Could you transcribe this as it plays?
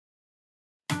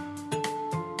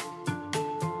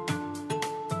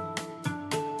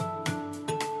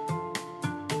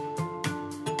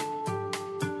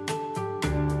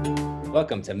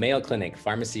Welcome to Mayo Clinic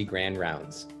Pharmacy Grand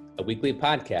Rounds, a weekly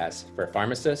podcast for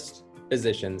pharmacists,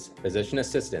 physicians, physician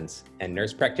assistants, and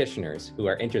nurse practitioners who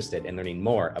are interested in learning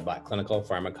more about clinical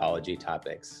pharmacology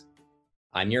topics.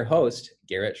 I'm your host,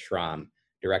 Garrett Schramm,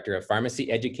 Director of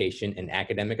Pharmacy Education and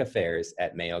Academic Affairs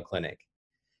at Mayo Clinic.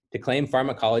 To claim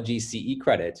pharmacology CE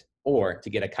credit or to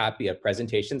get a copy of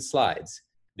presentation slides,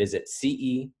 visit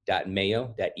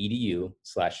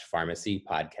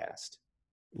ce.mayo.edu/pharmacypodcast.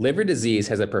 Liver disease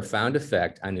has a profound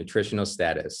effect on nutritional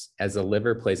status, as the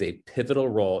liver plays a pivotal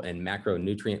role in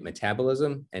macronutrient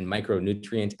metabolism and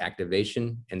micronutrient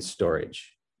activation and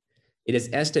storage. It is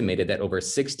estimated that over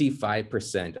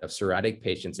 65% of cirrhotic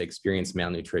patients experience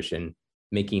malnutrition,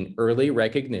 making early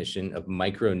recognition of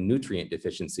micronutrient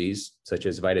deficiencies, such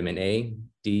as vitamin A,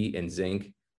 D, and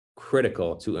zinc,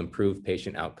 critical to improve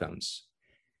patient outcomes.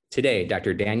 Today,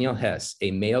 Dr. Danielle Hess,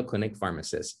 a Mayo Clinic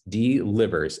pharmacist,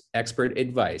 delivers expert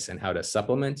advice on how to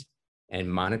supplement and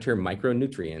monitor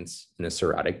micronutrients in a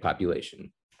cirrhotic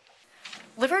population.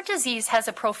 Liver disease has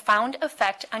a profound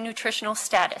effect on nutritional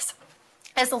status,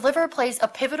 as the liver plays a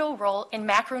pivotal role in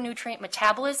macronutrient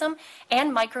metabolism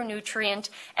and micronutrient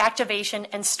activation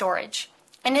and storage.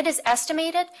 And it is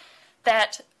estimated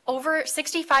that over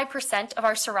 65% of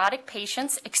our cirrhotic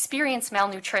patients experience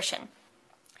malnutrition.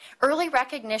 Early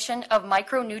recognition of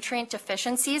micronutrient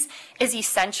deficiencies is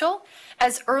essential,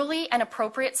 as early and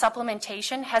appropriate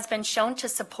supplementation has been shown to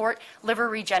support liver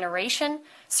regeneration,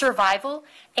 survival,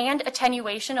 and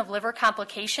attenuation of liver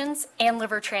complications and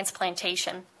liver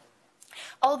transplantation.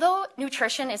 Although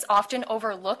nutrition is often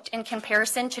overlooked in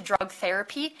comparison to drug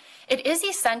therapy, it is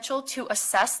essential to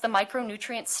assess the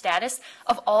micronutrient status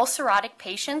of all cirrhotic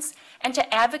patients and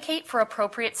to advocate for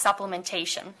appropriate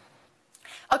supplementation.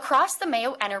 Across the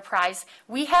Mayo enterprise,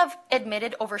 we have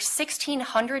admitted over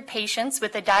 1,600 patients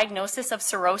with a diagnosis of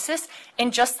cirrhosis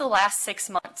in just the last 6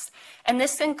 months, and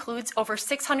this includes over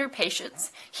 600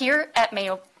 patients here at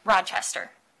Mayo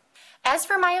Rochester. As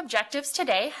for my objectives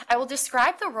today, I will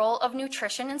describe the role of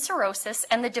nutrition in cirrhosis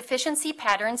and the deficiency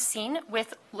patterns seen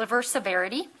with liver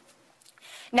severity.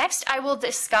 Next, I will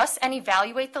discuss and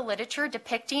evaluate the literature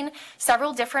depicting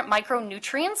several different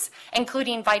micronutrients,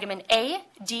 including vitamin A,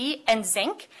 D, and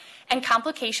zinc, and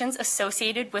complications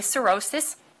associated with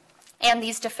cirrhosis and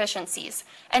these deficiencies.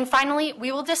 And finally,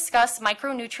 we will discuss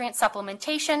micronutrient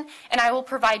supplementation, and I will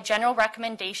provide general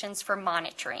recommendations for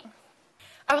monitoring.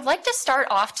 I would like to start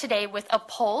off today with a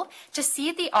poll to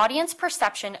see the audience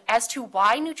perception as to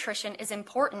why nutrition is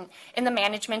important in the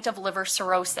management of liver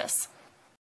cirrhosis.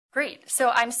 Great.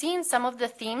 So I'm seeing some of the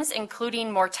themes,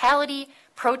 including mortality,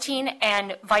 protein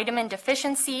and vitamin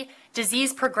deficiency,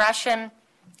 disease progression,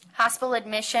 hospital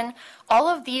admission. All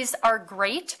of these are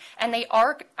great, and they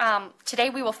are, today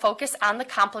we will focus on the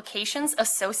complications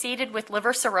associated with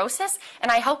liver cirrhosis,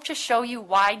 and I hope to show you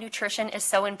why nutrition is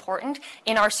so important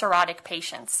in our cirrhotic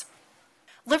patients.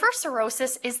 Liver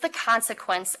cirrhosis is the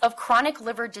consequence of chronic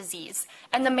liver disease,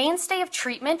 and the mainstay of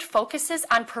treatment focuses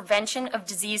on prevention of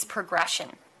disease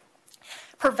progression.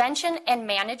 Prevention and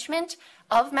management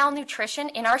of malnutrition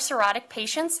in our cirrhotic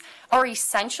patients are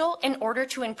essential in order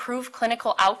to improve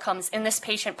clinical outcomes in this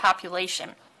patient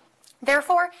population.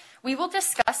 Therefore, we will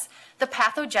discuss the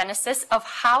pathogenesis of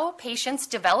how patients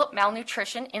develop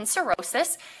malnutrition in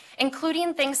cirrhosis,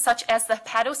 including things such as the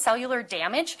hepatocellular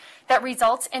damage that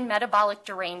results in metabolic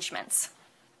derangements.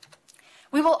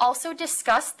 We will also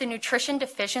discuss the nutrition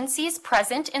deficiencies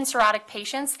present in cirrhotic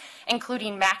patients,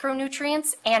 including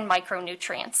macronutrients and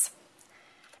micronutrients.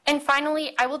 And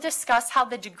finally, I will discuss how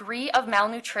the degree of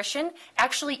malnutrition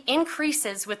actually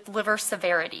increases with liver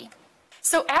severity.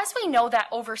 So as we know that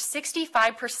over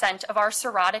 65% of our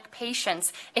cirrhotic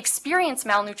patients experience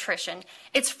malnutrition,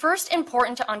 it's first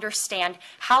important to understand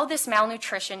how this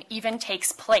malnutrition even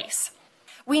takes place.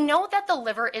 We know that the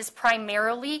liver is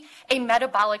primarily a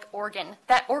metabolic organ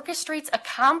that orchestrates a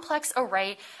complex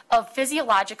array of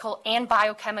physiological and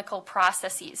biochemical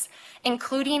processes,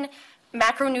 including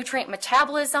macronutrient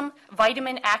metabolism,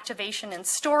 vitamin activation and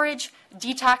storage,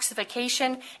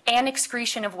 detoxification, and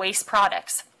excretion of waste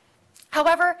products.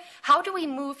 However, how do we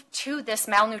move to this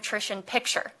malnutrition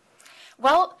picture?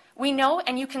 Well, we know,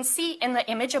 and you can see in the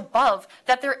image above,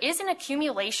 that there is an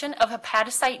accumulation of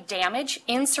hepatocyte damage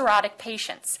in cirrhotic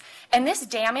patients. And this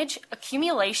damage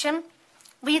accumulation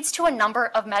leads to a number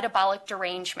of metabolic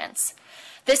derangements.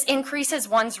 This increases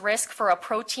one's risk for a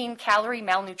protein-calorie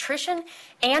malnutrition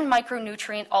and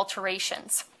micronutrient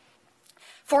alterations.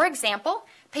 For example,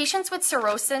 patients with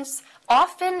cirrhosis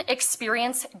often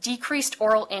experience decreased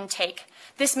oral intake.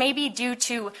 This may be due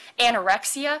to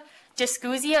anorexia,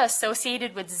 dysgeusia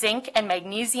associated with zinc and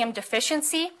magnesium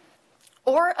deficiency,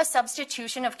 or a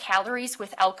substitution of calories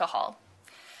with alcohol.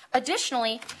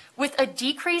 Additionally, with a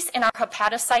decrease in our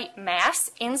hepatocyte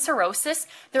mass in cirrhosis,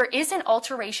 there is an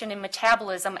alteration in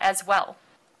metabolism as well.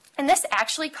 And this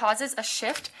actually causes a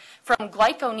shift from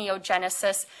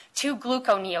glyconeogenesis to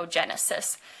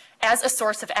gluconeogenesis as a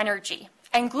source of energy.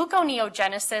 And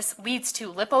gluconeogenesis leads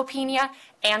to lipopenia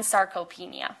and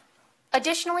sarcopenia.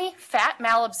 Additionally, fat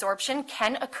malabsorption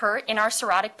can occur in our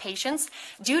cirrhotic patients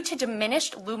due to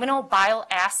diminished luminal bile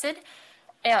acid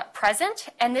present,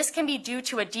 and this can be due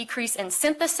to a decrease in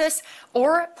synthesis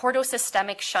or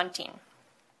portosystemic shunting.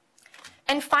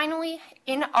 And finally,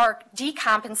 in our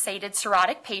decompensated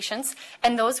cirrhotic patients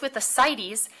and those with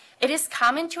ascites, it is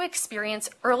common to experience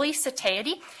early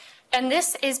satiety, and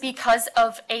this is because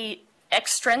of an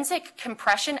extrinsic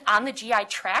compression on the GI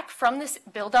tract from this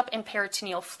buildup in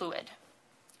peritoneal fluid.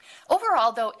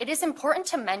 Overall, though, it is important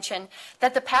to mention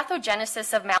that the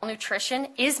pathogenesis of malnutrition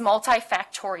is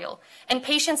multifactorial, and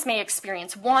patients may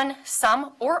experience one,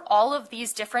 some, or all of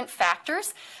these different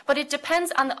factors, but it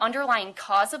depends on the underlying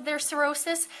cause of their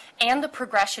cirrhosis and the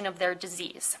progression of their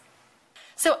disease.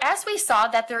 So as we saw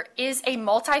that there is a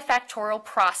multifactorial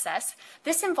process,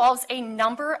 this involves a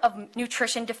number of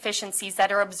nutrition deficiencies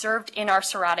that are observed in our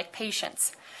cirrhotic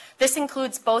patients. This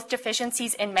includes both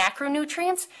deficiencies in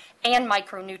macronutrients and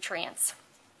micronutrients.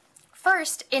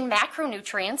 First, in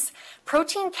macronutrients,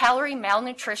 protein-calorie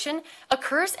malnutrition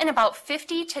occurs in about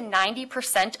 50 to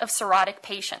 90% of cirrhotic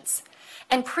patients.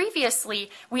 And previously,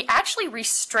 we actually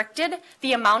restricted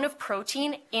the amount of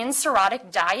protein in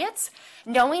cirrhotic diets,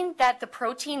 knowing that the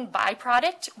protein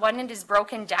byproduct, when it is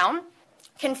broken down,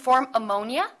 can form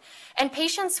ammonia, and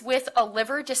patients with a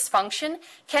liver dysfunction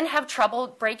can have trouble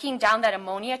breaking down that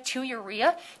ammonia to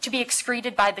urea to be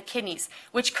excreted by the kidneys,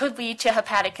 which could lead to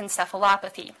hepatic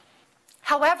encephalopathy.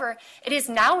 However, it is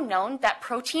now known that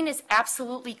protein is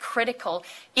absolutely critical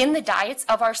in the diets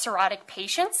of our cirrhotic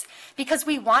patients because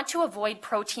we want to avoid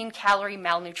protein-calorie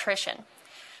malnutrition.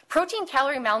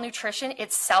 Protein-calorie malnutrition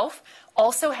itself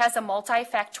also has a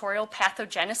multifactorial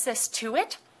pathogenesis to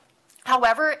it.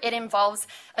 However, it involves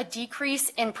a decrease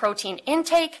in protein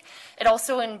intake. It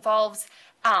also involves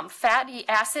fatty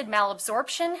acid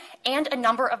malabsorption and a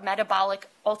number of metabolic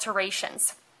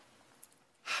alterations.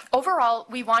 Overall,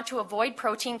 we want to avoid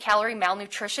protein-calorie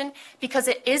malnutrition because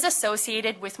it is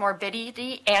associated with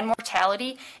morbidity and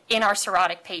mortality in our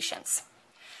cirrhotic patients.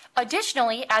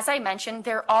 Additionally, as I mentioned,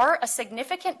 there are a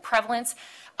significant prevalence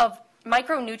of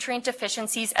micronutrient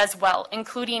deficiencies as well,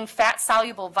 including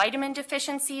fat-soluble vitamin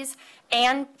deficiencies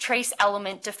and trace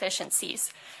element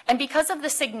deficiencies. And because of the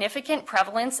significant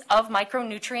prevalence of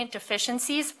micronutrient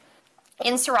deficiencies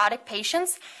in cirrhotic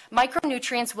patients,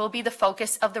 micronutrients will be the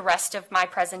focus of the rest of my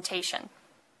presentation.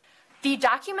 The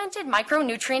documented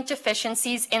micronutrient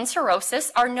deficiencies in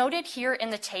cirrhosis are noted here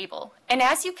in the table. And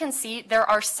as you can see, there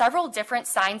are several different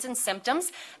signs and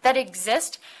symptoms that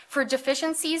exist for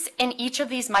deficiencies in each of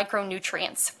these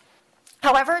micronutrients.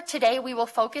 However, today we will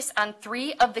focus on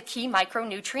 3 of the key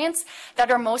micronutrients that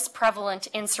are most prevalent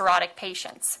in cirrhotic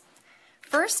patients.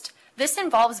 First, this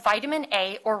involves vitamin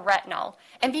A or retinol.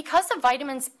 And because of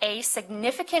vitamin A's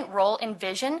significant role in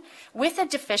vision, with a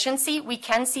deficiency, we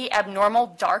can see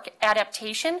abnormal dark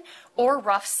adaptation or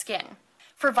rough skin.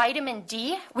 For vitamin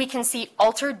D, we can see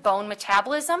altered bone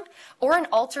metabolism or an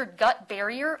altered gut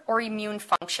barrier or immune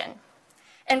function.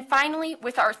 And finally,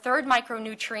 with our third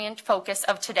micronutrient focus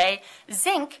of today,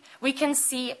 zinc, we can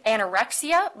see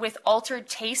anorexia with altered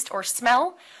taste or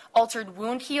smell, altered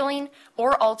wound healing,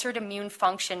 or altered immune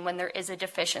function when there is a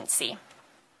deficiency.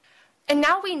 And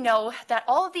now we know that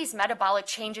all of these metabolic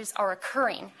changes are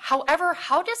occurring. However,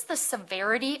 how does the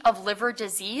severity of liver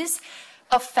disease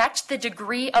affect the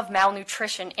degree of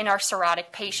malnutrition in our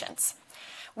cirrhotic patients?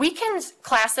 We can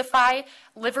classify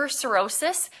liver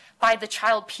cirrhosis by the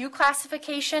Child-Pugh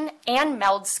classification and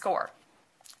MELD score.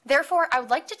 Therefore, I would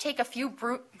like to take a few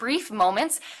brief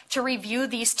moments to review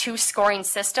these 2 scoring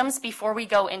systems before we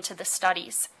go into the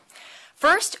studies.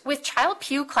 First, with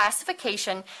Child-Pugh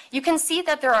classification, you can see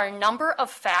that there are a number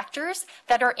of factors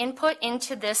that are input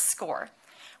into this score.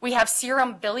 We have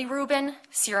serum bilirubin,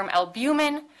 serum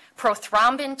albumin,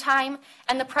 prothrombin time,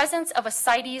 and the presence of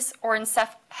ascites or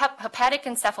hepatic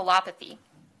encephalopathy.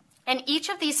 And each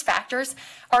of these factors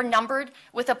are numbered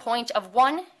with a point of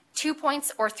 1, 2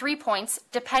 points, or 3 points,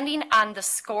 depending on the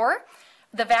score,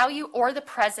 the value, or the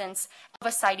presence of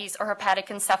ascites or hepatic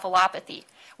encephalopathy.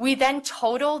 We then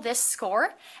total this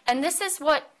score, and this is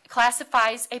what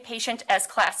classifies a patient as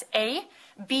Class A,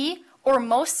 B, or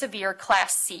most severe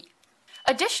Class C.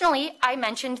 Additionally, I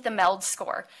mentioned the MELD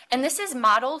score, and this is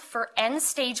modeled for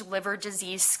end-stage liver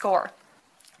disease score.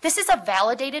 This is a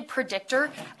validated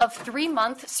predictor of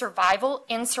 3-month survival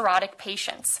in cirrhotic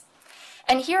patients.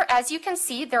 And here, as you can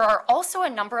see, there are also a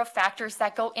number of factors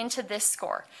that go into this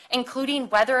score, including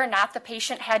whether or not the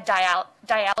patient had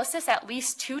dialysis at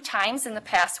least 2 times in the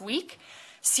past week,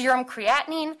 serum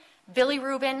creatinine,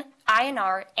 bilirubin,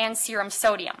 INR, and serum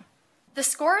sodium. The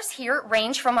scores here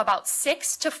range from about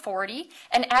 6 to 40,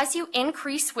 and as you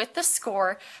increase with the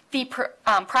score, the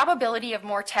probability of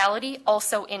mortality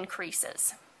also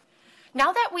increases.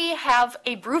 Now that we have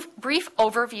a brief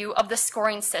overview of the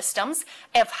scoring systems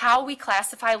of how we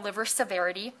classify liver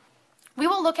severity, we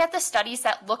will look at the studies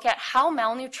that look at how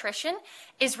malnutrition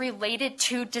is related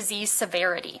to disease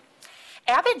severity.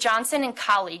 Abbott Johnson and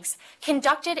colleagues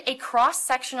conducted a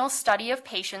cross-sectional study of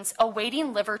patients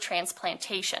awaiting liver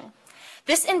transplantation.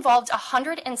 This involved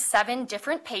 107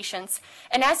 different patients,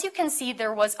 and as you can see,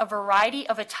 there was a variety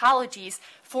of etiologies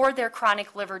for their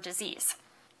chronic liver disease.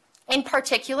 In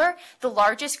particular, the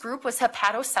largest group was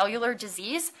hepatocellular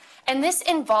disease, and this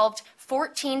involved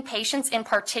 14 patients in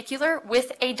particular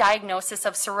with a diagnosis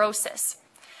of cirrhosis.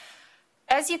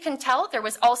 As you can tell, there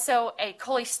was also a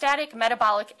cholestatic,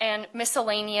 metabolic, and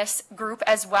miscellaneous group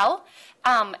as well.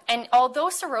 And although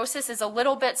cirrhosis is a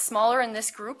little bit smaller in this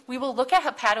group, we will look at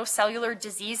hepatocellular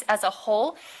disease as a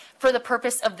whole for the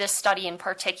purpose of this study in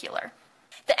particular.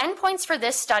 The endpoints for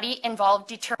this study involve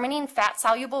determining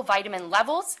fat-soluble vitamin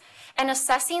levels and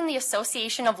assessing the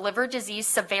association of liver disease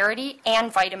severity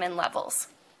and vitamin levels.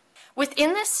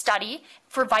 Within this study,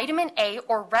 for vitamin A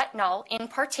or retinol in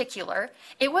particular,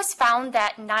 it was found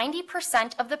that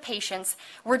 90% of the patients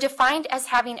were defined as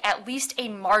having at least a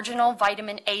marginal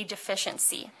vitamin A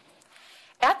deficiency.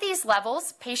 At these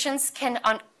levels, patients can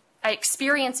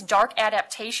experience dark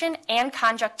adaptation and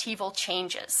conjunctival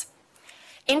changes.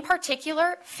 In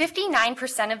particular,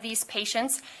 59% of these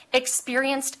patients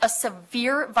experienced a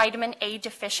severe vitamin A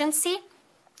deficiency,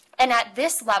 and at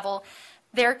this level,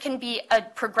 there can be a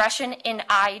progression in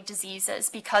eye diseases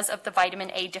because of the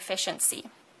vitamin A deficiency.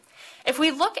 If we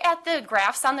look at the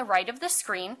graphs on the right of the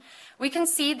screen, we can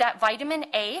see that vitamin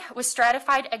A was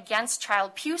stratified against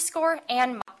Child-Pugh score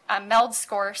and MELD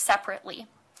score separately.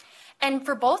 And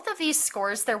for both of these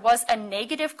scores, there was a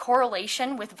negative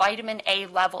correlation with vitamin A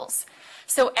levels.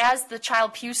 So as the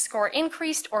Child-Pugh score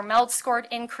increased or MELD score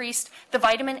increased, the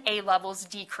vitamin A levels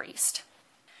decreased.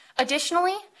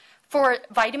 Additionally, for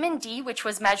vitamin D, which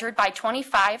was measured by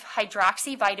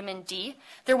 25-hydroxyvitamin D,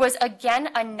 there was again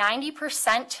a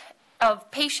 90% of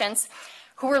patients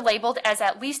who were labeled as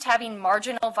at least having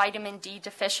marginal vitamin D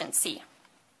deficiency.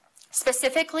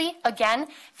 Specifically, again,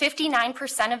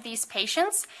 59% of these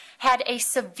patients had a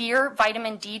severe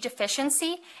vitamin D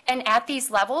deficiency, and at these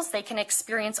levels, they can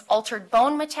experience altered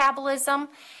bone metabolism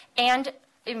and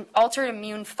altered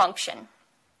immune function.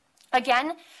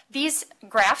 Again, these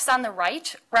graphs on the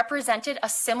right represented a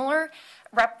similar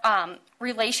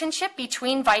relationship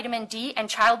between vitamin D and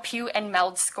Child-Pugh and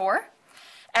MELD score.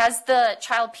 As the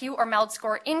Child-Pugh or MELD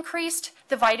score increased,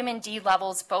 the vitamin D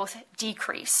levels both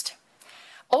decreased.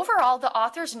 Overall, the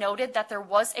authors noted that there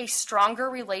was a stronger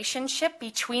relationship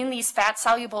between these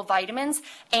fat-soluble vitamins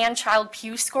and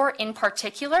Child-Pugh score in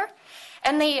particular,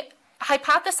 and they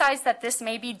hypothesized that this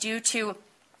may be due to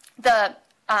the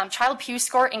Child-Pugh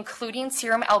score, including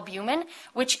serum albumin,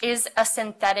 which is a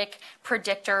synthetic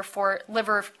predictor for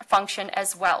liver function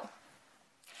as well.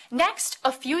 Next,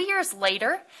 a few years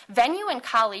later, Venue and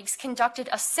colleagues conducted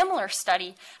a similar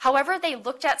study. However, they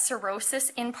looked at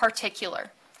cirrhosis in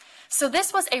particular. So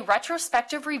this was a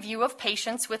retrospective review of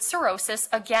patients with cirrhosis,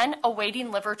 again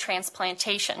awaiting liver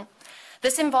transplantation.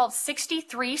 This involved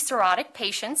 63 cirrhotic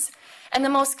patients, and the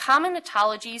most common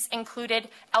etiologies included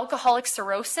alcoholic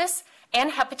cirrhosis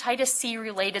and hepatitis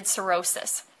C-related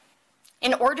cirrhosis.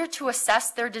 In order to assess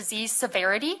their disease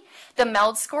severity, the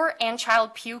MELD score and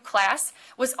Child-Pugh class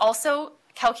was also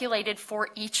calculated for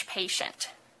each patient.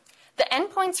 The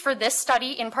endpoints for this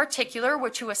study in particular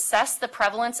were to assess the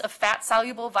prevalence of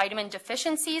fat-soluble vitamin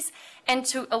deficiencies and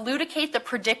to elucidate the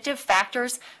predictive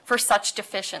factors for such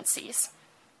deficiencies.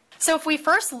 So if we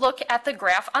first look at the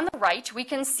graph on the right, we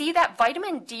can see that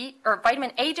vitamin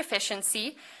A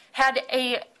deficiency had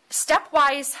a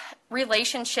stepwise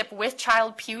relationship with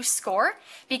Child-Pugh score,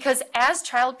 because as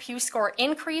Child-Pugh score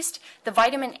increased, the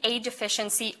vitamin A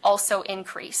deficiency also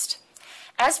increased.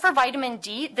 As for vitamin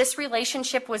D, this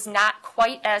relationship was not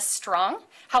quite as strong.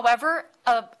 However,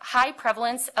 a high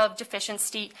prevalence of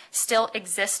deficiency still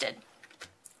existed.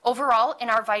 Overall, in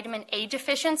our vitamin A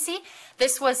deficiency,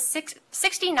 this was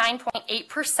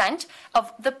 69.8%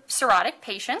 of the cirrhotic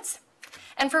patients.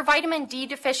 And for vitamin D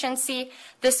deficiency,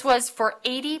 this was for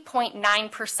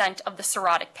 80.9% of the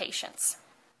cirrhotic patients.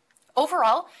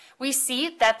 Overall, we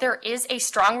see that there is a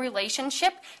strong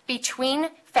relationship between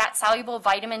fat-soluble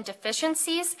vitamin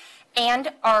deficiencies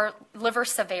and our liver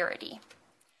severity.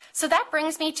 So that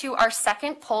brings me to our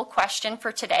second poll question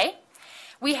for today.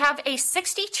 We have a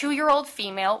 62-year-old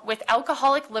female with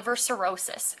alcoholic liver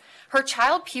cirrhosis. Her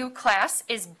Child-Pugh class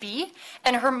is B,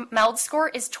 and her MELD score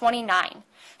is 29.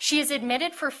 She is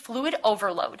admitted for fluid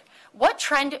overload. What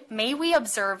trend may we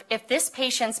observe if this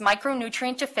patient's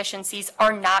micronutrient deficiencies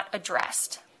are not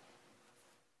addressed?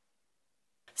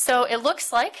 So it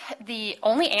looks like the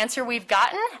only answer we've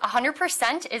gotten,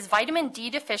 100%, is vitamin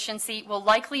D deficiency will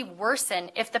likely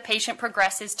worsen if the patient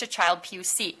progresses to Child-Pugh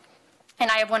C. And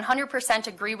I have 100%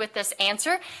 agree with this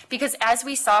answer because as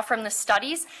we saw from the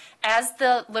studies, as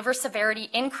the liver severity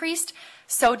increased,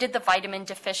 so did the vitamin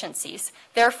deficiencies.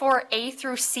 Therefore, A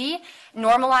through C,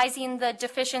 normalizing the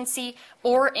deficiency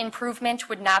or improvement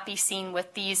would not be seen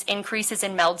with these increases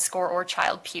in MELD score or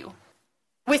Child-Pugh.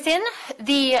 Within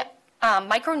the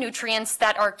micronutrients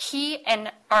that are key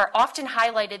and are often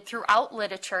highlighted throughout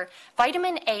literature,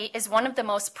 vitamin A is one of the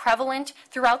most prevalent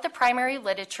throughout the primary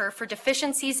literature for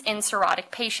deficiencies in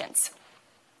cirrhotic patients.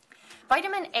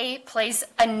 Vitamin A plays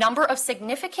a number of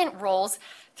significant roles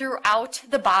throughout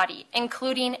the body,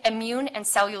 including immune and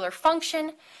cellular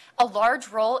function, a large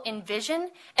role in vision,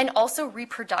 and also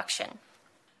reproduction.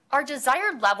 Our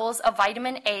desired levels of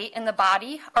vitamin A in the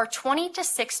body are 20 to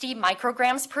 60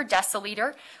 micrograms per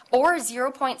deciliter or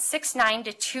 0.69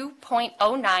 to 2.09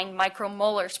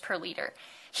 micromolars per liter.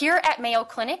 Here at Mayo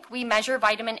Clinic, we measure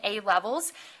vitamin A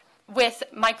levels with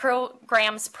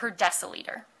micrograms per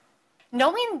deciliter.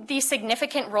 Knowing the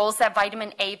significant roles that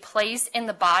vitamin A plays in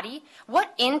the body,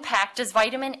 what impact does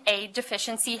vitamin A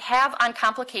deficiency have on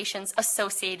complications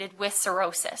associated with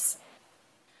cirrhosis?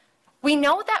 We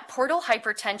know that portal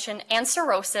hypertension and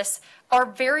cirrhosis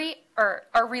are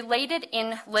related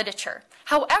in literature.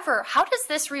 However, how does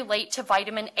this relate to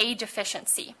vitamin A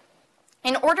deficiency?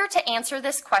 In order to answer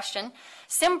this question,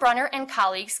 Sim Brunner and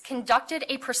colleagues conducted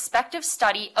a prospective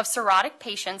study of cirrhotic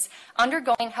patients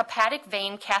undergoing hepatic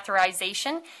vein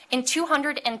catheterization in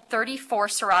 234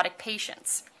 cirrhotic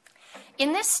patients.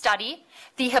 In this study,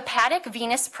 the hepatic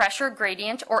venous pressure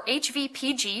gradient, or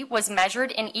HVPG, was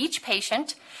measured in each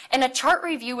patient, and a chart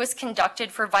review was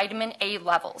conducted for vitamin A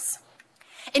levels.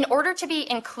 In order to be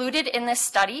included in this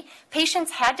study,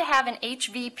 patients had to have an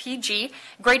HVPG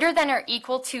greater than or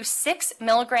equal to 6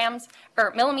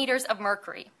 millimeters of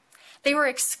mercury. They were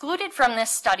excluded from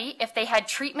this study if they had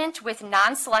treatment with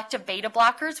non-selective beta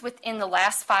blockers within the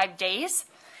last 5 days,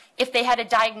 if they had a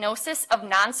diagnosis of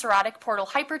non-cirrhotic portal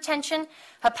hypertension,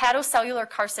 hepatocellular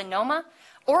carcinoma,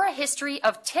 or a history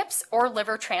of TIPS or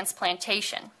liver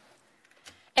transplantation.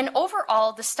 And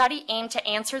overall, the study aimed to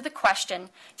answer the question,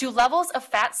 do levels of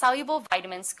fat-soluble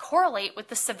vitamins correlate with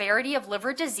the severity of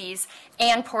liver disease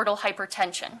and portal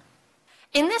hypertension?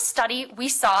 In this study, we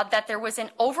saw that there was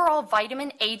an overall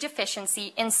vitamin A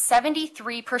deficiency in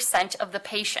 73% of the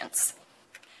patients.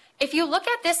 If you look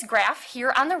at this graph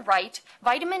here on the right,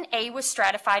 vitamin A was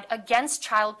stratified against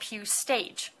Child-Pugh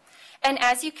stage. And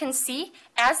as you can see,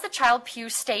 as the Child-Pugh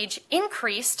stage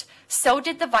increased, so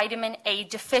did the vitamin A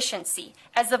deficiency,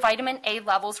 as the vitamin A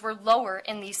levels were lower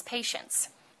in these patients.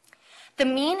 The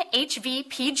mean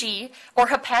HVPG, or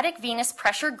hepatic venous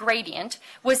pressure gradient,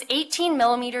 was 18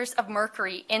 millimeters of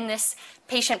mercury in this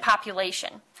patient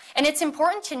population. And it's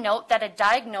important to note that a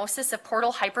diagnosis of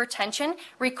portal hypertension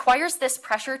requires this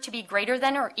pressure to be greater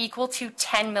than or equal to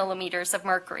 10 millimeters of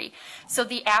mercury. So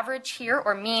the average here,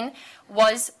 or mean,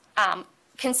 was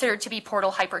considered to be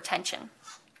portal hypertension.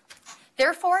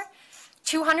 Therefore,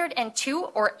 202,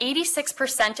 or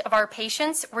 86% of our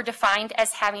patients, were defined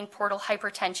as having portal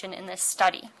hypertension in this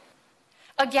study.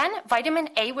 Again, vitamin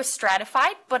A was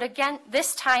stratified, but again,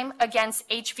 this time against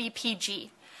HVPG.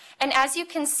 And as you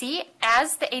can see,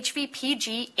 as the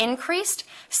HVPG increased,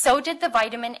 so did the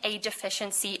vitamin A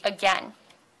deficiency again.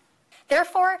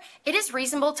 Therefore, it is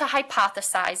reasonable to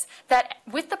hypothesize that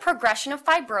with the progression of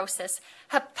fibrosis,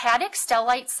 hepatic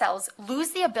stellate cells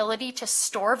lose the ability to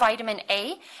store vitamin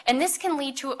A, and this can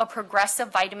lead to a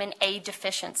progressive vitamin A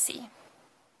deficiency.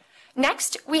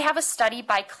 Next, we have a study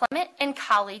by Clement and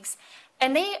colleagues,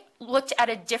 and they looked at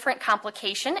a different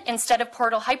complication. Instead of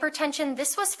portal hypertension,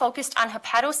 this was focused on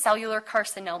hepatocellular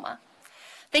carcinoma.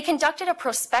 They conducted a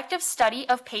prospective study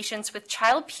of patients with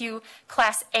Child-Pugh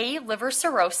class A liver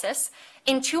cirrhosis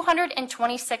in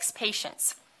 226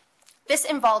 patients. This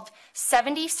involved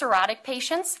 70 cirrhotic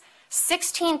patients,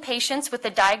 16 patients with the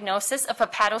diagnosis of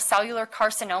hepatocellular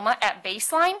carcinoma at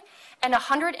baseline, and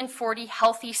 140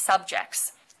 healthy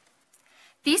subjects.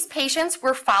 These patients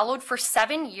were followed for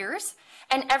 7 years,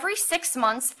 and every 6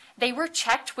 months they were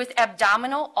checked with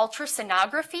abdominal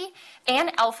ultrasonography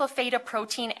and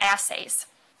alpha-fetoprotein assays.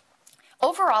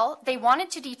 Overall, they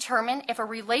wanted to determine if a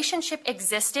relationship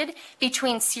existed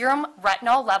between serum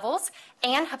retinol levels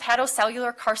and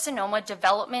hepatocellular carcinoma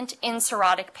development in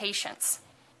cirrhotic patients.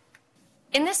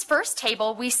 In this first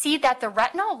table, we see that the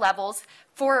retinol levels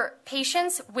for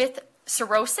patients with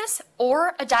cirrhosis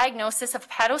or a diagnosis of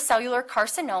hepatocellular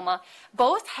carcinoma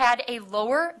both had a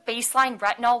lower baseline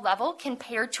retinol level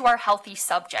compared to our healthy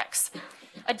subjects.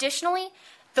 Additionally,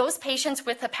 those patients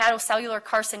with hepatocellular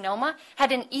carcinoma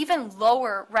had an even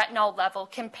lower retinol level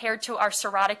compared to our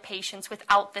cirrhotic patients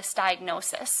without this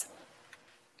diagnosis.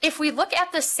 If we look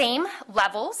at the same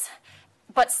levels,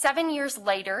 but 7 years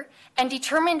later, and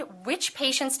determined which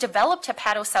patients developed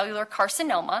hepatocellular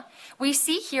carcinoma, we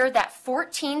see here that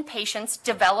 14 patients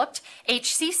developed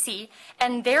HCC,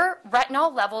 and their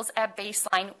retinol levels at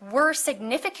baseline were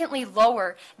significantly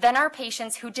lower than our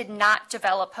patients who did not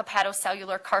develop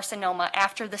hepatocellular carcinoma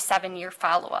after the 7-year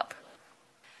follow-up.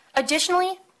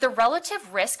 Additionally, the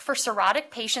relative risk for cirrhotic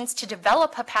patients to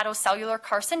develop hepatocellular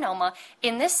carcinoma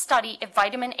in this study if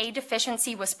vitamin A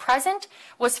deficiency was present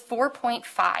was 4.5.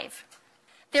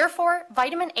 Therefore,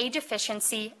 vitamin A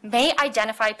deficiency may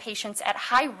identify patients at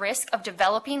high risk of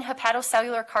developing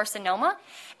hepatocellular carcinoma,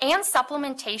 and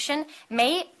supplementation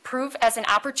may prove as an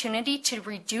opportunity to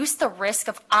reduce the risk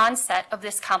of onset of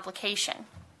this complication.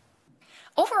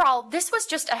 Overall, this was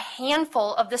just a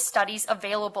handful of the studies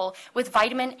available with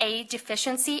vitamin A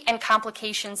deficiency and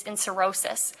complications in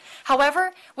cirrhosis.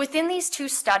 However, within these 2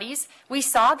 studies, we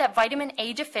saw that vitamin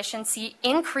A deficiency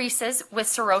increases with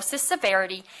cirrhosis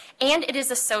severity, and it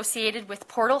is associated with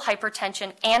portal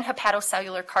hypertension and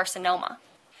hepatocellular carcinoma.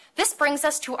 This brings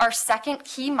us to our second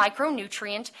key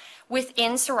micronutrient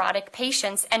within cirrhotic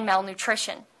patients and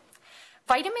malnutrition.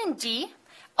 Vitamin D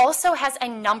also has a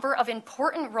number of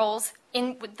important roles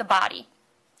in the body.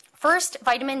 First,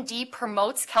 vitamin D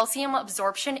promotes calcium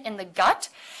absorption in the gut,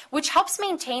 which helps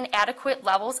maintain adequate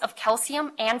levels of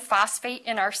calcium and phosphate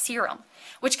in our serum,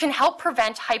 which can help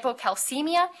prevent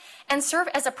hypocalcemia and serve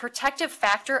as a protective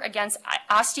factor against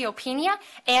osteopenia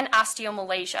and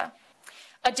osteomalacia.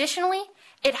 Additionally,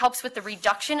 it helps with the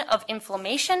reduction of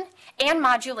inflammation and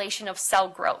modulation of cell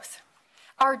growth.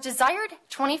 Our desired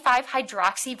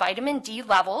 25-hydroxy vitamin D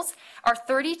levels are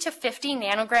 30 to 50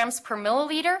 nanograms per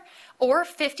milliliter or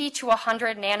 50 to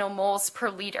 100 nanomoles per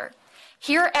liter.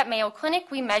 Here at Mayo Clinic,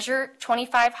 we measure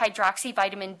 25-hydroxy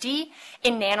vitamin D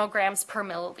in nanograms per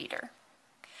milliliter.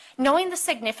 Knowing the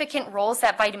significant roles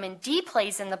that vitamin D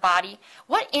plays in the body,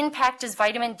 what impact does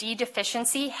vitamin D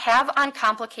deficiency have on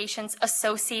complications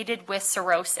associated with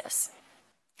cirrhosis?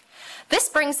 This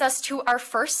brings us to our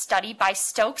first study by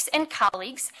Stokes and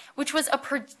colleagues, which was a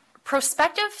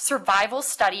prospective survival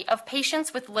study of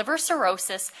patients with liver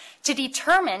cirrhosis to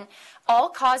determine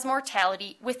all-cause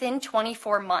mortality within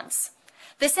 24 months.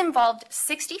 This involved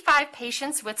 65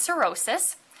 patients with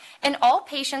cirrhosis, and all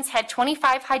patients had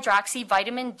 25-hydroxy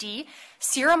vitamin D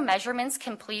serum measurements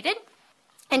completed,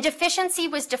 and deficiency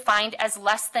was defined as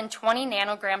less than 20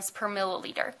 nanograms per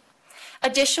milliliter.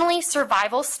 Additionally,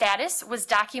 survival status was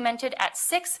documented at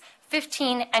 6,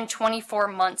 15, and 24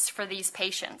 months for these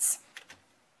patients.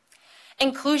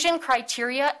 Inclusion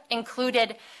criteria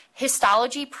included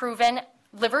histology-proven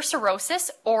liver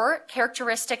cirrhosis or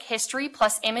characteristic history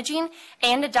plus imaging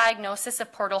and a diagnosis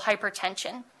of portal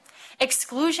hypertension.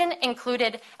 Exclusion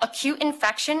included acute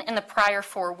infection in the prior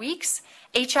 4 weeks,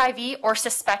 HIV or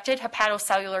suspected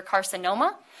hepatocellular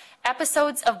carcinoma,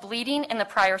 episodes of bleeding in the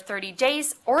prior 30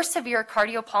 days, or severe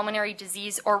cardiopulmonary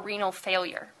disease or renal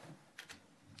failure.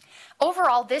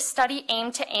 Overall, this study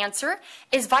aimed to answer,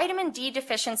 is vitamin D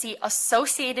deficiency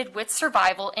associated with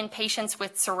survival in patients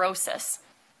with cirrhosis?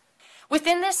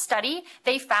 Within this study,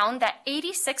 they found that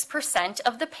 86%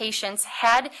 of the patients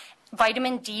had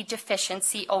vitamin D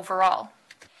deficiency overall.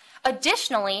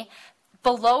 Additionally,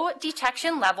 below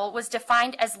detection level was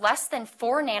defined as less than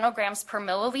 4 nanograms per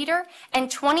milliliter,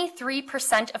 and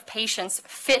 23% of patients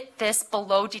fit this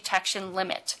below detection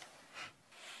limit.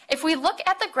 If we look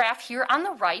at the graph here on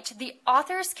the right, the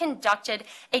authors conducted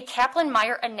a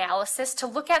Kaplan-Meier analysis to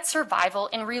look at survival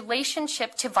in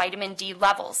relationship to vitamin D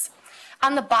levels.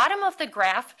 On the bottom of the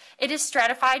graph, it is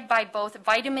stratified by both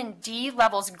vitamin D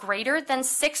levels greater than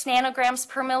 6 nanograms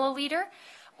per milliliter,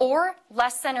 or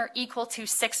less than or equal to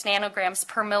 6 nanograms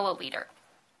per milliliter.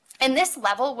 And this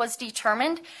level was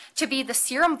determined to be the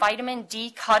serum vitamin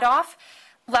D cutoff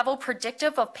level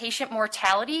predictive of patient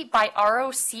mortality by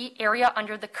ROC area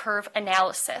under the curve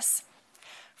analysis.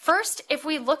 First, if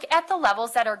we look at the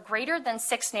levels that are greater than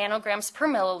 6 nanograms per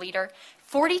milliliter,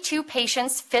 42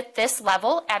 patients fit this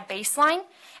level at baseline,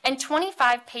 and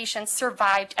 25 patients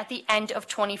survived at the end of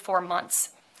 24 months.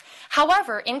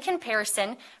 However, in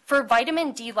comparison, for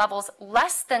vitamin D levels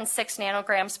less than 6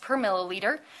 nanograms per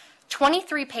milliliter,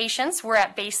 23 patients were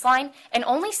at baseline, and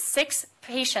only 6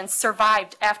 patients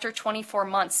survived after 24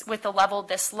 months with a level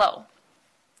this low.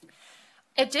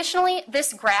 Additionally,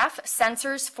 this graph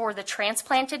censors for the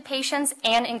transplanted patients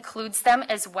and includes them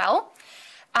as well.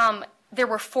 There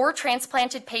were 4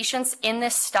 transplanted patients in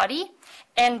this study,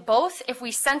 and both, if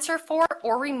we censor for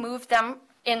or remove them,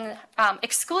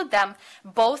 exclude them,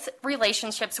 both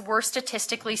relationships were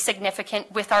statistically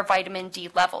significant with our vitamin D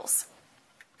levels.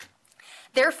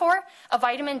 Therefore, a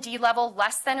vitamin D level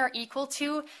less than or equal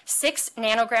to 6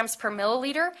 nanograms per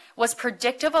milliliter was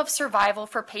predictive of survival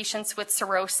for patients with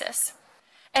cirrhosis.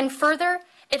 And further,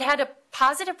 it had a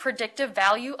positive predictive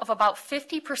value of about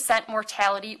 50%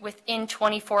 mortality within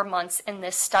 24 months in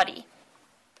this study.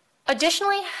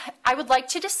 Additionally, I would like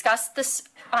to discuss this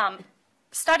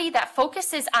study that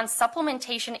focuses on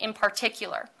supplementation in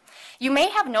particular. You may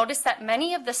have noticed that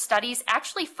many of the studies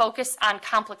actually focus on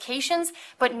complications,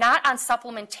 but not on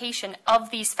supplementation of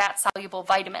these fat-soluble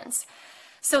vitamins.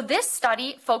 So this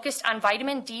study focused on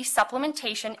vitamin D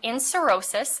supplementation in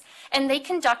cirrhosis, and they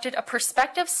conducted a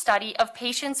prospective study of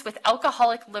patients with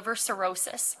alcoholic liver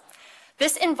cirrhosis.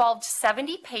 This involved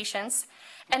 70 patients,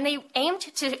 and they aimed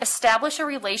to establish a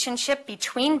relationship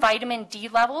between vitamin D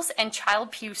levels and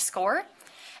Child-Pugh score,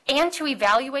 and to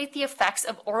evaluate the effects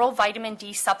of oral vitamin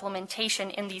D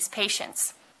supplementation in these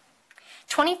patients.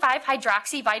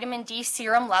 25-hydroxy vitamin D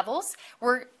serum levels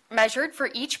were measured for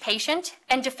each patient,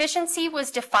 and deficiency was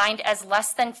defined as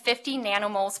less than 50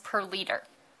 nanomoles per liter.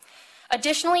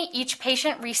 Additionally, each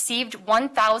patient received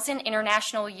 1,000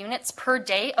 international units per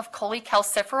day of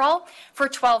cholecalciferol for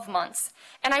 12 months.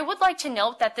 And I would like to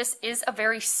note that this is a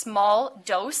very small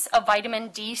dose of vitamin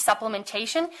D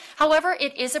supplementation. However,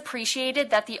 it is appreciated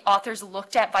that the authors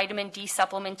looked at vitamin D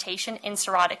supplementation in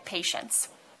cirrhotic patients.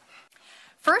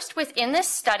 First, within this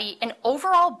study, an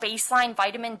overall baseline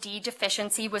vitamin D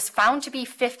deficiency was found to be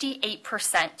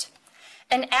 58%.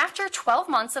 And after 12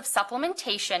 months of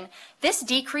supplementation, this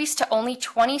decreased to only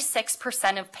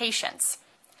 26% of patients.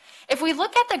 If we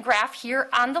look at the graph here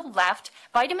on the left,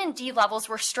 vitamin D levels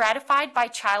were stratified by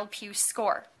Child-Pugh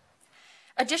score.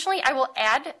 Additionally, I will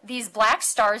add these black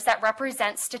stars that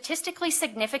represent statistically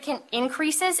significant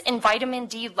increases in vitamin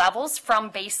D levels from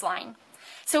baseline.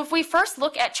 So if we first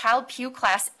look at Child-Pugh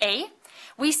class A,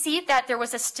 we see that there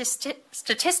was a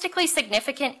statistically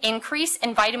significant increase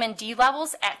in vitamin D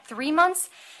levels at 3 months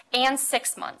and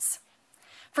 6 months.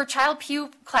 For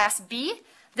Child-Pugh class B,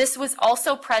 this was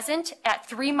also present at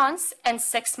 3 months and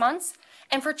 6 months.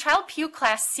 And for Child-Pugh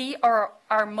class C, or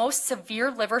our most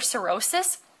severe liver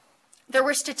cirrhosis, there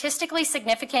were statistically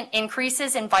significant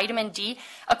increases in vitamin D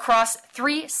across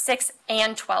 3, 6,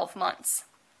 and 12 months.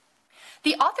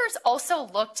 The authors also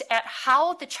looked at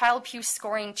how the Child-Pugh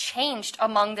scoring changed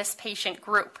among this patient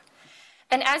group.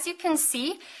 And as you can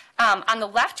see, on the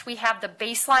left, we have the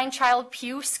baseline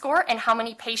Child-Pugh score and how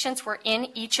many patients were in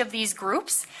each of these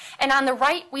groups. And on the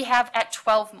right, we have at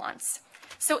 12 months.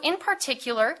 So in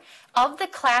particular, of the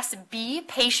class B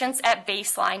patients at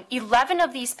baseline, 11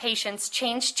 of these patients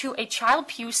changed to a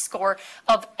Child-Pugh score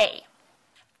of A.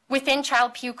 Within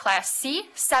Child-Pugh class C,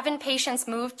 7 patients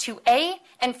moved to A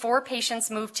and 4 patients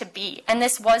moved to B, and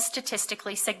this was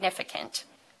statistically significant.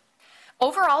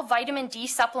 Overall, vitamin D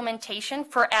supplementation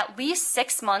for at least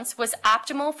 6 months was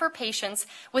optimal for patients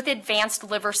with advanced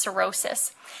liver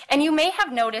cirrhosis. And you may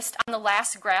have noticed on the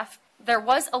last graph, there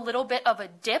was a little bit of a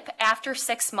dip after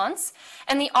 6 months,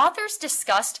 and the authors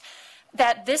discussed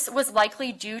that this was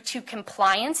likely due to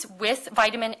compliance with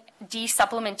vitamin D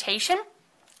supplementation.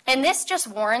 And this just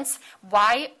warrants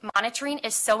why monitoring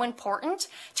is so important,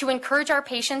 to encourage our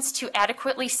patients to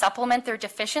adequately supplement their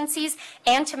deficiencies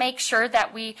and to make sure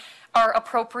that we are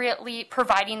appropriately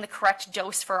providing the correct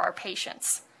dose for our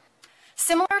patients.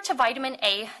 Similar to vitamin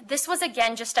A, this was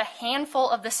again just a handful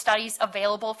of the studies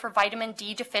available for vitamin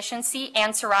D deficiency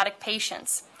and cirrhotic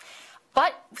patients.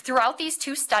 But throughout these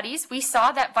 2 studies, we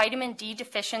saw that vitamin D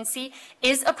deficiency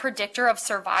is a predictor of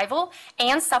survival,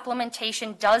 and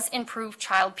supplementation does improve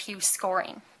Child-Pugh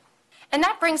scoring. And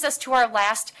that brings us to our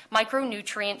last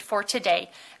micronutrient for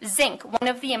today, zinc, one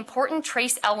of the important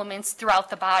trace elements throughout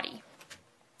the body.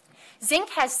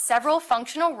 Zinc has several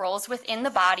functional roles within the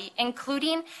body,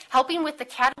 including helping with the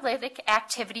catalytic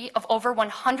activity of over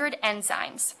 100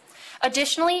 enzymes.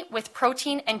 Additionally, with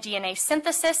protein and DNA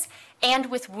synthesis,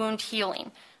 and with wound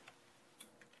healing.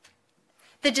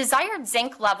 The desired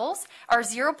zinc levels are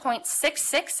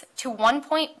 0.66 to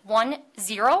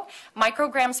 1.10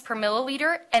 micrograms per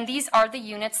milliliter, and these are the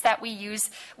units that we use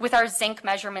with our zinc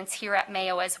measurements here at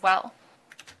Mayo as well.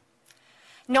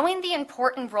 Knowing the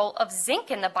important role of zinc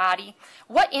in the body,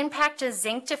 what impact does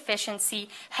zinc deficiency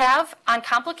have on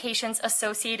complications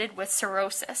associated with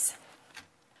cirrhosis?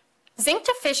 Zinc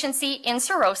deficiency in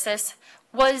cirrhosis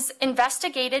was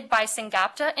investigated by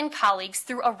Sengupta and colleagues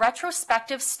through a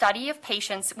retrospective study of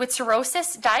patients with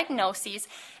cirrhosis diagnoses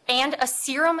and a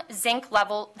serum zinc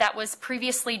level that was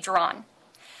previously drawn.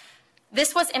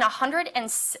 This was in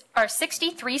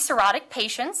 163 cirrhotic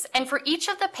patients, and for each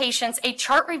of the patients, a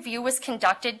chart review was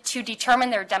conducted to determine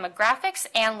their demographics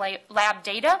and lab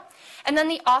data, and then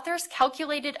the authors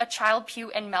calculated a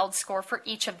Child-Pugh and MELD score for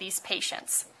each of these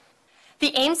patients.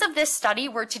 The aims of this study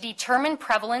were to determine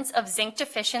prevalence of zinc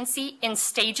deficiency in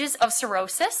stages of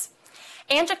cirrhosis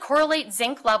and to correlate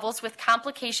zinc levels with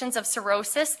complications of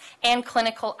cirrhosis and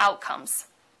clinical outcomes.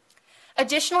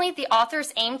 Additionally, the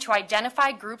authors aimed to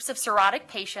identify groups of cirrhotic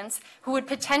patients who would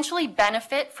potentially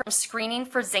benefit from screening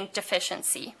for zinc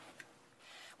deficiency.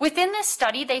 Within this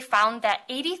study, they found that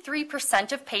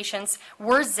 83% of patients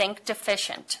were zinc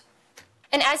deficient.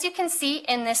 And as you can see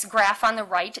in this graph on the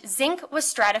right, zinc was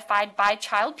stratified by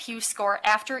Child-Pugh score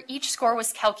after each score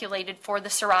was calculated for the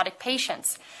cirrhotic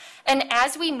patients. And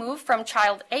as we move from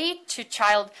Child A to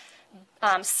Child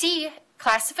C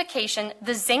classification,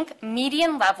 the zinc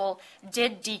median level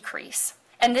did decrease,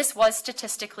 and this was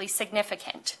statistically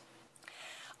significant.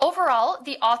 Overall,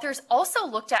 the authors also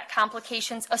looked at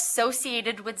complications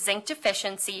associated with zinc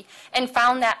deficiency and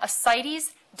found that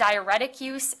ascites, diuretic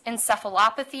use,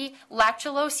 encephalopathy,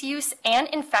 lactulose use, and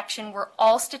infection were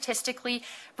all statistically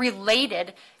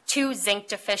related to zinc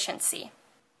deficiency.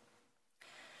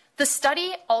 The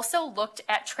study also looked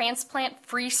at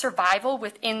transplant-free survival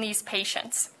within these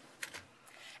patients.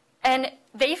 And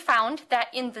they found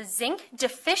that in the zinc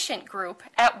deficient group,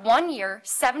 at 1 year,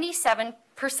 77%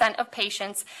 of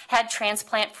patients had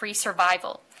transplant-free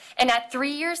survival. And at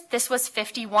 3 years, this was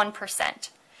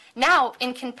 51%. Now,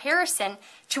 in comparison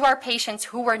to our patients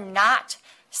who were not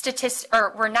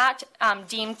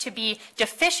deemed to be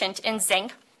deficient in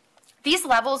zinc, these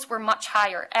levels were much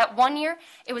higher. At 1 year,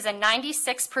 it was a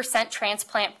 96%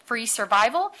 transplant-free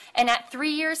survival, and at 3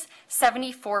 years,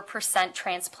 74%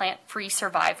 transplant-free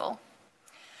survival.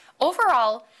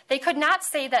 Overall, they could not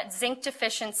say that zinc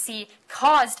deficiency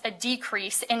caused a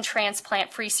decrease in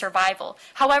transplant-free survival.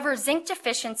 However, zinc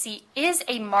deficiency is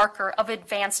a marker of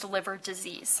advanced liver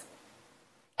disease.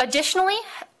 Additionally,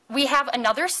 we have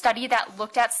another study that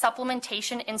looked at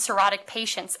supplementation in cirrhotic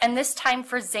patients, and this time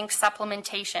for zinc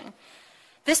supplementation.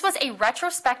 This was a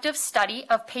retrospective study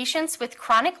of patients with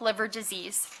chronic liver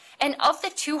disease, and of the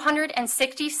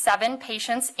 267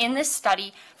 patients in this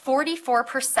study,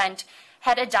 44%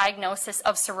 had a diagnosis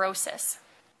of cirrhosis.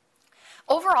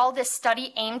 Overall, this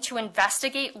study aimed to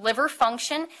investigate liver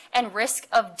function and risk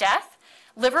of death,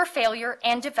 liver failure,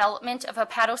 and development of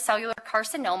hepatocellular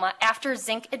carcinoma after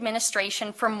zinc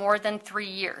administration for more than 3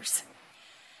 years.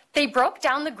 They broke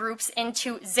down the groups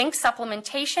into zinc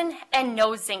supplementation and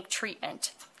no zinc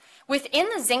treatment. Within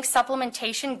the zinc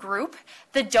supplementation group,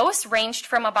 the dose ranged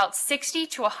from about 60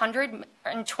 to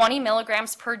 120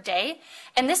 milligrams per day,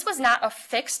 and this was not a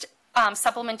fixed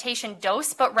supplementation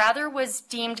dose, but rather was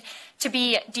deemed to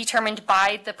be determined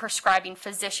by the prescribing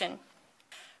physician.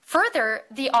 Further,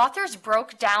 the authors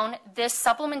broke down this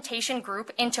supplementation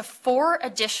group into 4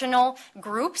 additional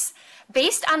groups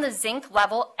based on the zinc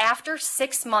level after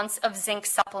 6 months of zinc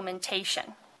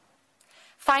supplementation.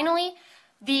 Finally,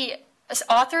 the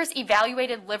authors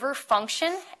evaluated liver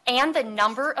function and the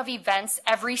number of events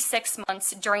every 6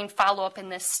 months during follow-up in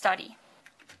this study.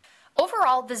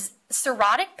 Overall, the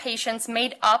cirrhotic patients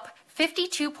made up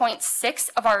 52.6%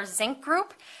 of our zinc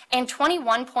group and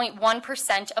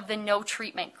 21.1% of the no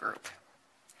treatment group.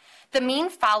 The mean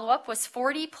follow-up was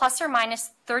 40 plus or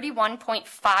minus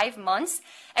 31.5 months,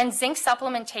 and zinc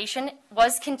supplementation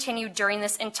was continued during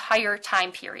this entire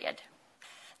time period.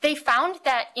 They found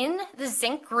that in the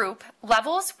zinc group,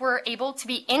 levels were able to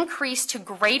be increased to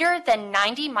greater than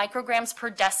 90 micrograms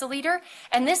per deciliter,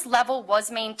 and this level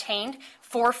was maintained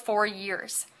for 4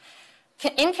 years.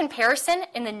 In comparison,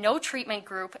 in the no treatment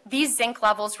group, these zinc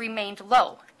levels remained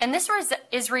low, and this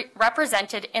is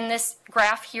represented in this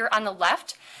graph here on the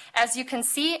left. As you can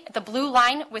see, the blue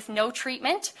line with no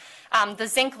treatment, the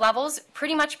zinc levels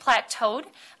pretty much plateaued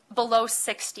below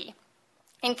 60.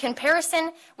 In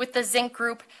comparison with the zinc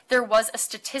group, there was a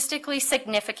statistically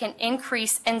significant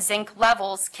increase in zinc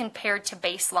levels compared to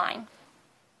baseline.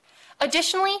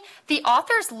 Additionally, the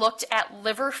authors looked at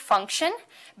liver function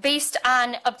based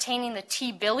on obtaining the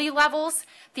T-bili levels,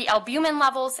 the albumin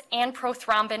levels, and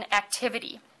prothrombin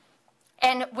activity.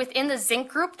 And within the zinc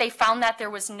group, they found that there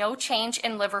was no change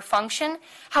in liver function.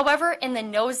 However, in the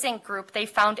no zinc group, they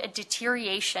found a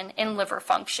deterioration in liver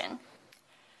function.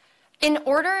 In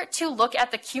order to look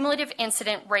at the cumulative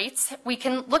incident rates, we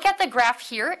can look at the graph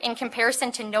here in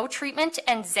comparison to no treatment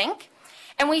and zinc.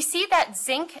 And we see that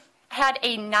zinc had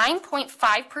a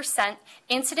 9.5%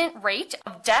 incident rate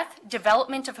of death,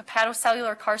 development of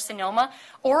hepatocellular carcinoma,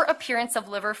 or appearance of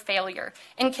liver failure,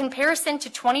 in comparison to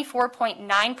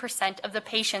 24.9% of the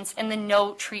patients in the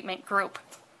no treatment group.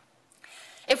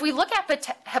 If we look at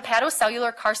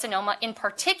hepatocellular carcinoma in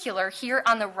particular, here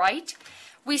on the right,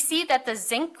 we see that the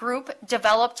zinc group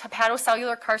developed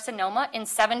hepatocellular carcinoma in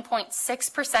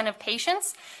 7.6% of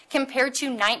patients compared to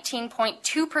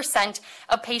 19.2%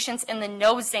 of patients in the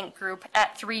no zinc group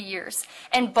at 3 years.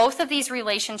 And both of these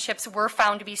relationships were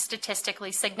found to be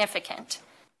statistically significant.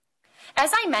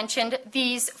 As I mentioned,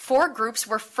 these 4 groups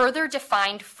were further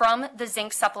defined from the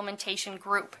zinc supplementation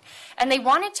group. And they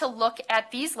wanted to look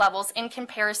at these levels in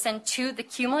comparison to the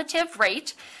cumulative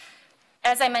rate.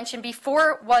 As I mentioned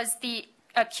before, was the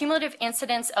cumulative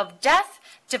incidence of death,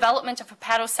 development of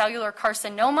hepatocellular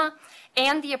carcinoma,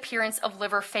 and the appearance of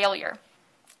liver failure.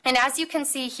 And as you can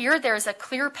see here, there's a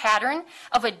clear pattern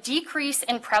of a decrease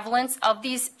in prevalence of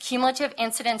these cumulative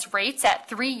incidence rates at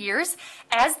 3 years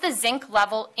as the zinc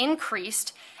level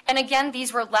increased. And again,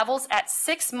 these were levels at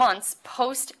 6 months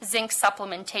post-zinc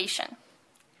supplementation.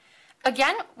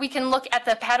 Again, we can look at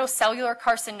the hepatocellular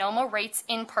carcinoma rates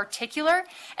in particular,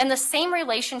 and the same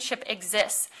relationship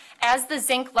exists. As the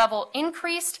zinc level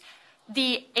increased,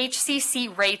 the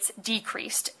HCC rates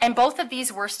decreased, and both of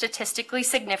these were statistically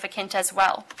significant as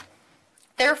well.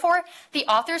 Therefore, the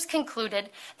authors concluded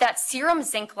that serum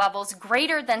zinc levels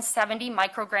greater than 70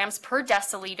 micrograms per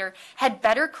deciliter had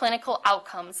better clinical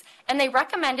outcomes, and they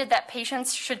recommended that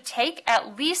patients should take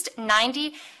at least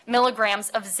 90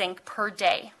 milligrams of zinc per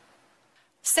day.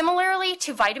 Similarly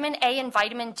to vitamin A and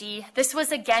vitamin D, this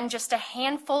was again just a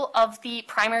handful of the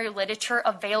primary literature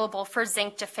available for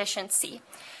zinc deficiency.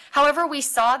 However, we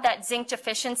saw that zinc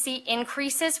deficiency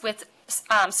increases with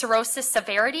cirrhosis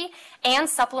severity, and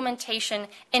supplementation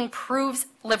improves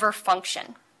liver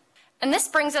function. And this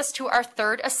brings us to our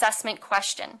third assessment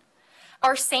question.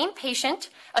 Our same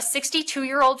patient, a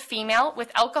 62-year-old female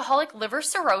with alcoholic liver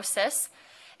cirrhosis,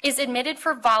 is admitted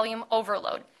for volume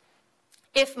overload.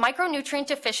 If micronutrient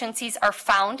deficiencies are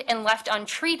found and left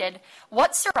untreated,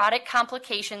 what cirrhotic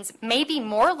complications may be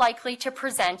more likely to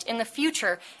present in the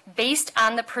future based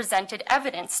on the presented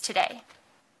evidence today?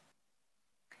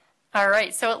 All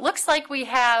right, so it looks like we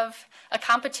have a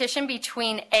competition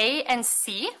between A and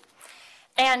C.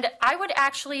 And I would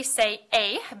actually say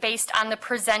A, based on the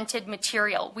presented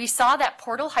material. We saw that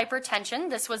portal hypertension,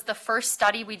 this was the first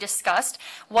study we discussed,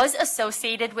 was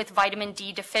associated with vitamin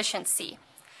D deficiency.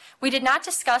 We did not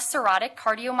discuss cirrhotic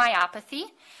cardiomyopathy,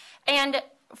 and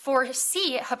for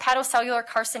C, hepatocellular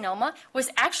carcinoma was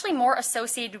actually more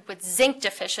associated with zinc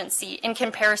deficiency in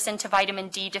comparison to vitamin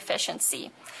D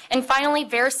deficiency. And finally,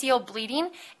 variceal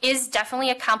bleeding is definitely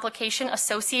a complication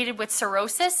associated with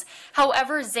cirrhosis.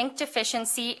 However, zinc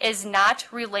deficiency is not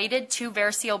related to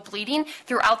variceal bleeding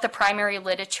throughout the primary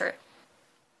literature.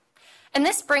 And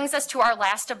this brings us to our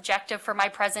last objective for my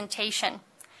presentation.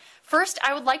 First,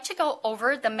 I would like to go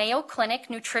over the Mayo Clinic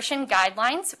nutrition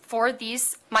guidelines for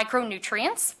these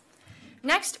micronutrients.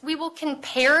 Next, we will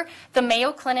compare the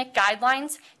Mayo Clinic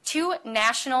guidelines to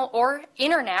national or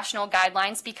international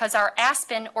guidelines because our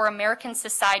ASPEN, or American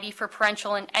Society for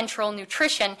Parenteral and Enteral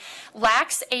Nutrition,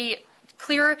 lacks a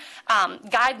clear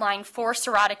guideline for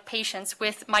cirrhotic patients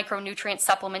with micronutrient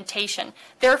supplementation.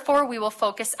 Therefore, we will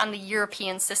focus on the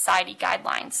European Society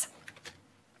guidelines.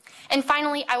 And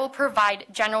finally, I will provide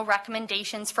general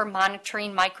recommendations for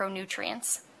monitoring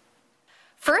micronutrients.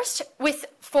 First,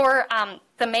 for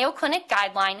the Mayo Clinic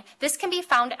guideline, this can be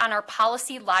found on our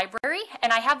policy library,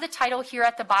 and I have the title here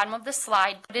at the bottom of the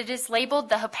slide, but it is labeled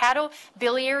the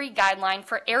Hepatobiliary Guideline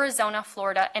for Arizona,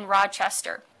 Florida, and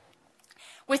Rochester.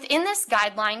 Within this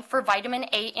guideline for vitamin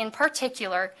A in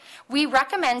particular, we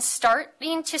recommend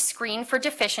starting to screen for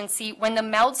deficiency when the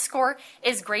MELD score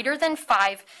is greater than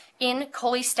 5 in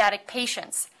cholestatic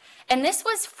patients. And this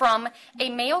was from a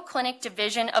Mayo Clinic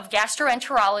Division of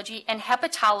Gastroenterology and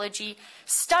Hepatology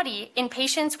study in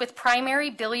patients with primary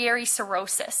biliary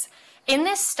cirrhosis. In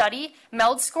this study,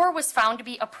 MELD score was found to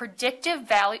be a predictive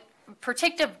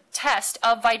test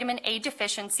of vitamin A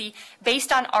deficiency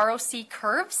based on ROC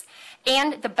curves,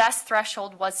 and the best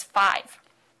threshold was 5.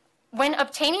 When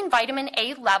obtaining vitamin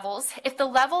A levels, if the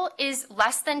level is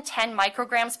less than 10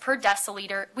 micrograms per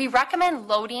deciliter, we recommend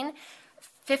loading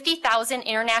 50,000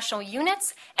 international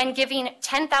units and giving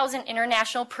 10,000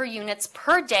 international per units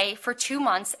per day for 2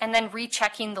 months and then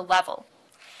rechecking the level.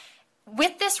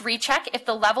 With this recheck, if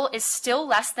the level is still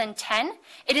less than 10,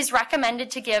 it is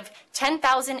recommended to give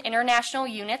 10,000 international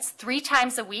units 3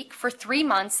 times a week for 3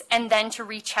 months and then to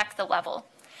recheck the level.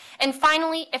 And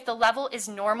finally, if the level is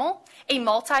normal, a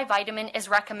multivitamin is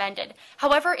recommended.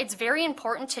 However, it's very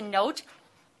important to note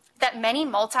that many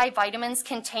multivitamins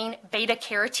contain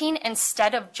beta-carotene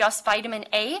instead of just vitamin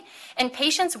A, and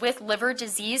patients with liver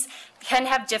disease can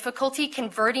have difficulty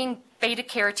converting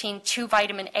beta-carotene to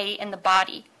vitamin A in the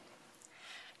body.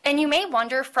 And you may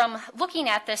wonder from looking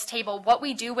at this table what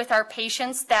we do with our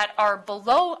patients that are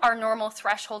below our normal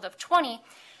threshold of 20,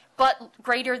 but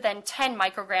greater than 10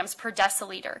 micrograms per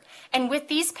deciliter. And with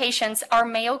these patients, our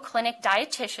Mayo Clinic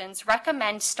dietitians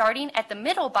recommend starting at the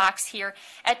middle box here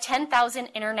at 10,000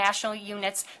 international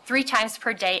units 3 times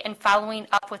per day and following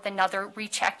up with another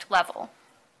rechecked level.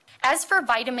 As for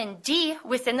vitamin D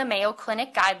within the Mayo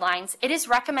Clinic guidelines, it is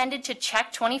recommended to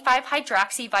check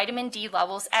 25-hydroxy vitamin D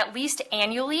levels at least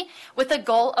annually with a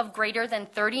goal of greater than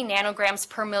 30 nanograms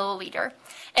per milliliter.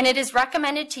 And it is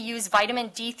recommended to use vitamin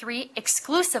D3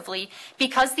 exclusively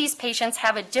because these patients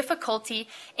have a difficulty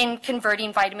in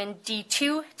converting vitamin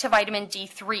D2 to vitamin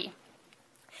D3.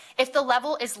 If the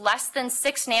level is less than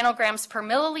 6 nanograms per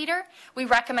milliliter, we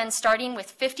recommend starting with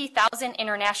 50,000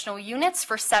 international units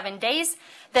for 7 days,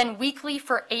 then weekly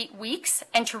for 8 weeks,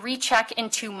 and to recheck in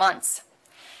 2 months.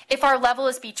 If our level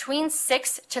is between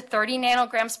 6 to 30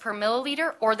 nanograms per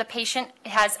milliliter or the patient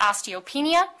has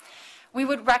osteopenia, we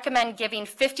would recommend giving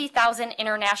 50,000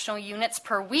 international units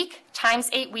per week times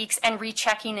 8 weeks and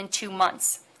rechecking in 2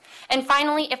 months. And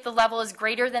finally, if the level is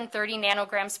greater than 30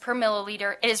 nanograms per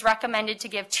milliliter, it is recommended to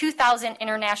give 2,000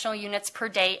 international units per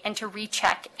day and to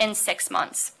recheck in 6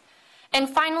 months. And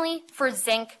finally, for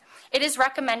zinc, it is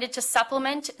recommended to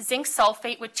supplement zinc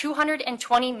sulfate with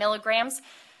 220 milligrams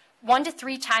 1 to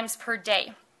 3 times per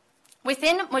day.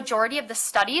 Within majority of the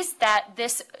studies that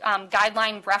this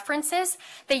guideline references,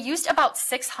 they used about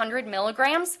 600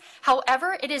 milligrams.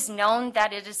 However, it is known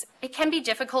that it can be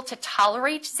difficult to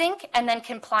tolerate zinc, and then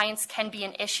compliance can be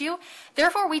an issue.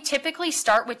 Therefore, we typically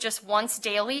start with just once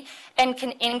daily and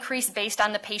can increase based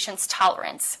on the patient's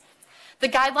tolerance. The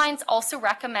guidelines also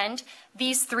recommend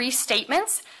these 3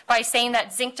 statements by saying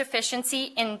that zinc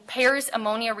deficiency impairs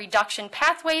ammonia reduction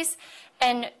pathways,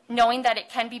 and knowing that it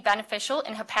can be beneficial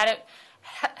in hepatic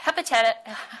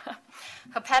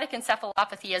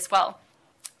encephalopathy as well.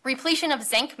 Repletion of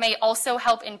zinc may also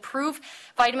help improve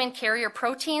vitamin carrier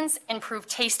proteins, improve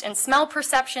taste and smell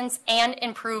perceptions, and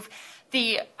improve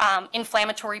the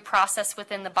inflammatory process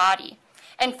within the body.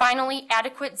 And finally,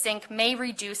 adequate zinc may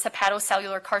reduce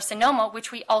hepatocellular carcinoma,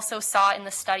 which we also saw in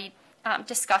the study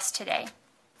discussed today.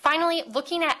 Finally,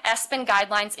 looking at ESPEN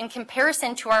guidelines in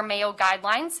comparison to our Mayo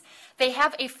guidelines, they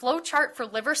have a flow chart for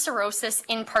liver cirrhosis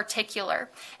in particular.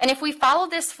 And if we follow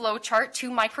this flow chart to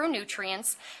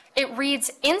micronutrients, it reads,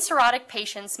 in cirrhotic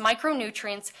patients,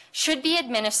 micronutrients should be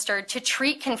administered to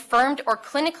treat confirmed or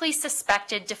clinically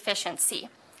suspected deficiency.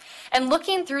 And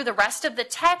looking through the rest of the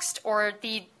text or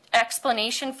the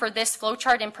explanation for this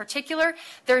flowchart in particular,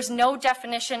 there's no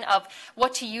definition of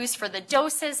what to use for the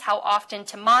doses, how often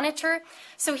to monitor.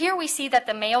 So here we see that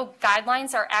the Mayo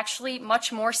guidelines are actually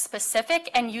much more specific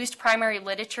and used primary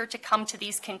literature to come to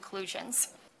these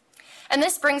conclusions. And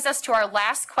this brings us to our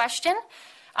last question.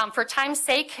 For time's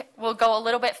sake, we'll go a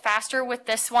little bit faster with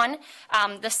this one.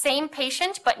 The same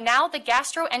patient, but now the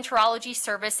gastroenterology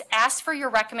service asked for your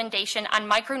recommendation on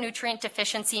micronutrient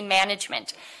deficiency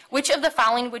management. Which of the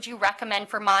following would you recommend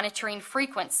for monitoring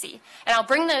frequency? And I'll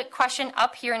bring the question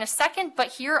up here in a second, but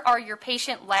here are your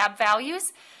patient lab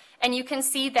values. And you can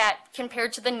see that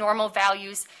compared to the normal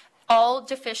values, all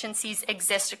deficiencies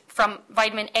exist from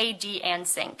vitamin A, D, and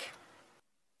zinc.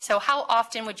 So how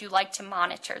often would you like to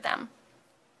monitor them?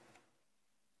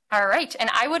 All right, and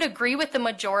I would agree with the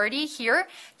majority here.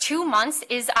 2 months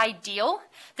is ideal.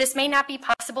 This may not be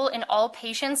possible in all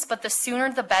patients, but the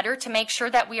sooner the better to make sure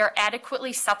that we are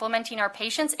adequately supplementing our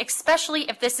patients, especially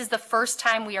if this is the first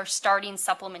time we are starting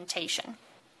supplementation.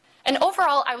 And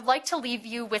overall, I would like to leave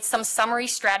you with some summary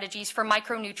strategies for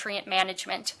micronutrient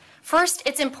management. First,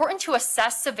 it's important to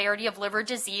assess severity of liver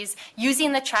disease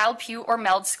using the Child-Pugh or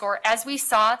MELD score. As we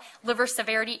saw, liver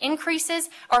severity increases,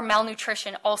 or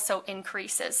malnutrition also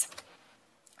increases.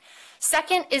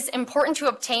 Second, it's important to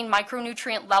obtain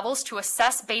micronutrient levels to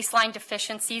assess baseline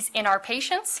deficiencies in our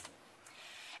patients.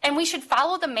 And we should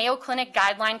follow the Mayo Clinic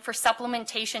guideline for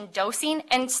supplementation dosing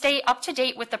and stay up to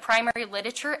date with the primary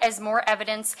literature as more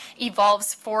evidence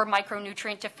evolves for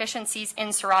micronutrient deficiencies in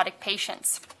cirrhotic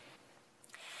patients.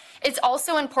 It's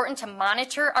also important to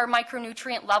monitor our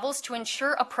micronutrient levels to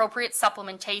ensure appropriate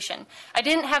supplementation. I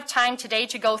didn't have time today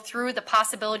to go through the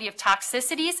possibility of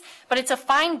toxicities, but it's a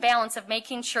fine balance of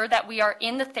making sure that we are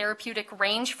in the therapeutic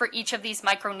range for each of these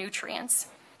micronutrients.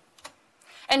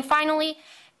 And finally,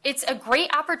 it's a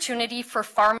great opportunity for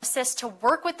pharmacists to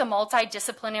work with the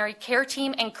multidisciplinary care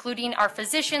team, including our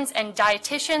physicians and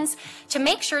dietitians, to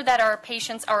make sure that our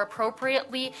patients are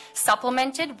appropriately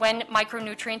supplemented when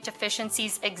micronutrient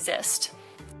deficiencies exist.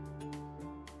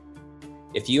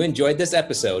 If you enjoyed this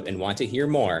episode and want to hear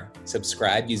more,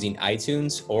 subscribe using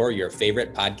iTunes or your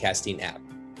favorite podcasting app.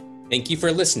 Thank you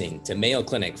for listening to Mayo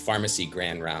Clinic Pharmacy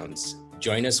Grand Rounds.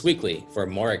 Join us weekly for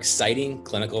more exciting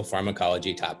clinical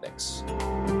pharmacology topics.